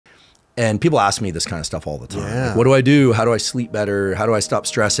And people ask me this kind of stuff all the time. Yeah. Like, what do I do? How do I sleep better? How do I stop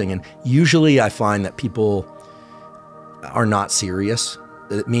stressing? And usually I find that people are not serious,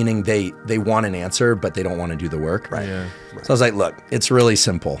 meaning they want an answer, but they don't want to do the work. Right. Yeah. Right. So I was like, look, it's really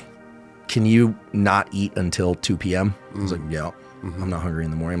simple. Can you not eat until 2 p.m.? I was like, yeah, I'm not hungry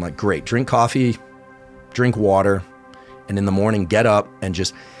in the morning. I'm like, great, drink coffee, drink water, and in the morning, get up and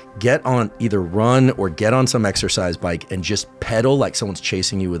just get on, either run or get on some exercise bike and just pedal like someone's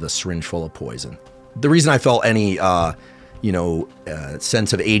chasing you with a syringe full of poison. The reason I felt any,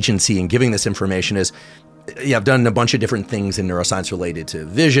 sense of agency in giving this information is, yeah, I've done a bunch of different things in neuroscience related to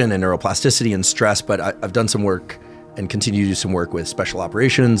vision and neuroplasticity and stress, but I've done some work and continue to do some work with special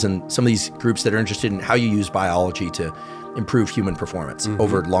operations and some of these groups that are interested in how you use biology to improve human performance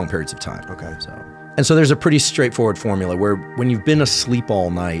over long periods of time. Okay. So there's a pretty straightforward formula where when you've been asleep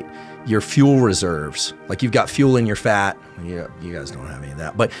all night, your fuel reserves, like you've got fuel in your fat, you guys don't have any of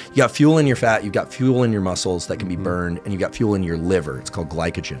that, but you got fuel in your fat, you've got fuel in your muscles that can be burned, and you've got fuel in your liver. It's called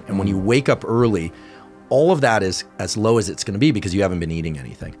glycogen. And when you wake up early, all of that is as low as it's going to be because you haven't been eating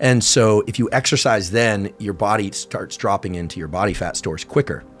anything. And so if you exercise then, your body starts dropping into your body fat stores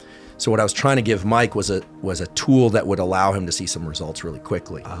quicker. So what I was trying to give Mike was a tool that would allow him to see some results really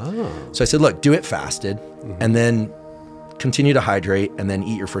quickly. Oh. So I said, look, do it fasted and then continue to hydrate and then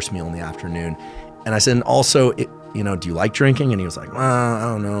eat your first meal in the afternoon. And I said, and also, do you like drinking? And he was like, well, I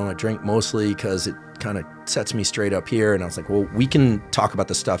don't know. I drink mostly because it kind of sets me straight up here. And I was like, well, we can talk about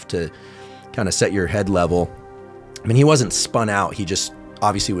the stuff to kind of set your head level. I mean, he wasn't spun out. He just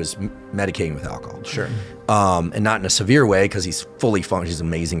obviously was medicating with alcohol. Sure. And not in a severe way because he's fully functional. He's an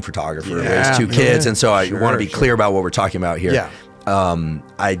amazing photographer, raised 2 kids. And so I want to be clear about what we're talking about here. Yeah.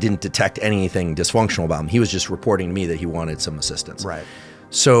 I didn't detect anything dysfunctional about him. He was just reporting to me that he wanted some assistance. Right.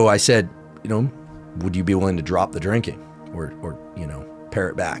 So I said, would you be willing to drop the drinking or pare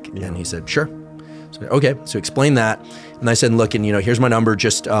it back? Yeah. And he said, sure. So, okay. So explain that. And I said, look, and here's my number.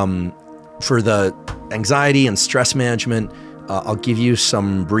 Just, for the anxiety and stress management, I'll give you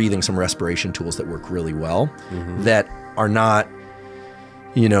some breathing, some respiration tools that work really well that are not,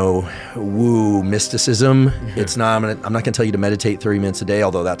 woo mysticism. It's not, I'm not gonna tell you to meditate 30 minutes a day,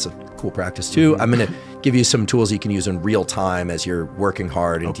 although that's a cool practice too. I'm gonna give you some tools you can use in real time as you're working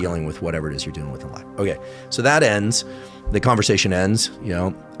hard and dealing with whatever it is you're dealing with in life. Okay, so that ends, the conversation ends,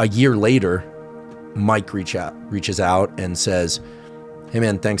 a year later, Mike reaches out and says, hey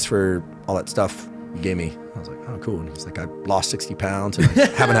man, thanks for all that stuff you gave me. I was like, oh, cool. And he's like, I lost 60 pounds and I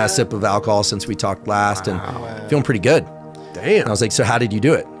haven't had a sip of alcohol since we talked last and feeling pretty good. Damn. And I was like, so how did you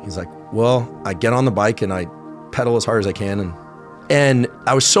do it? He's like, well, I get on the bike and I pedal as hard as I can. And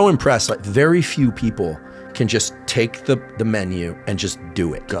I was so impressed. Like, very few people can just take the menu and just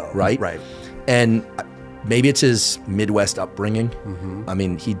do it. Go. Right? Right. And maybe it's his Midwest upbringing. I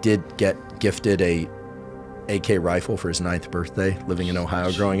mean, he did get gifted a AK rifle for his 9th birthday, living in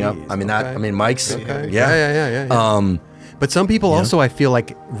Ohio growing up. I mean, Mike's, yeah. But some people also, I feel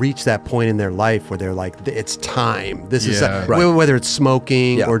like, reach that point in their life where they're like, it's time. This is whether it's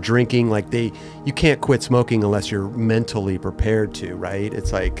smoking or drinking, like you can't quit smoking unless you're mentally prepared to, right?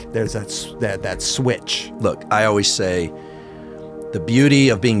 It's like there's that switch. Look, I always say the beauty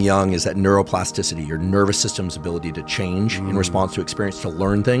of being young is that neuroplasticity, your nervous system's ability to change in response to experience, to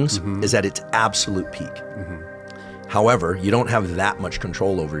learn things, is at its absolute peak. However, you don't have that much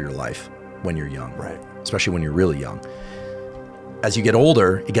control over your life when you're young, right? Especially when you're really young. As you get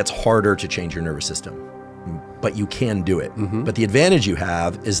older, it gets harder to change your nervous system, but you can do it. But the advantage you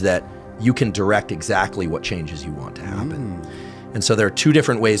have is that you can direct exactly what changes you want to happen. And so there are 2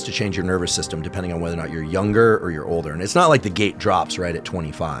 different ways to change your nervous system depending on whether or not you're younger or you're older. And it's not like the gate drops right at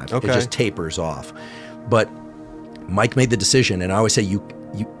 25. It just tapers off. But Mike made the decision, and I always say,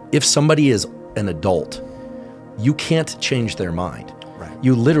 if somebody is an adult, you can't change their mind. Right.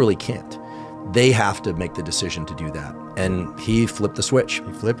 You literally can't. They have to make the decision to do that. And he flipped the switch.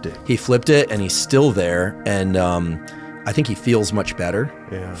 He flipped it. He flipped it, and he's still there. And I think he feels much better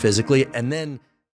physically. And then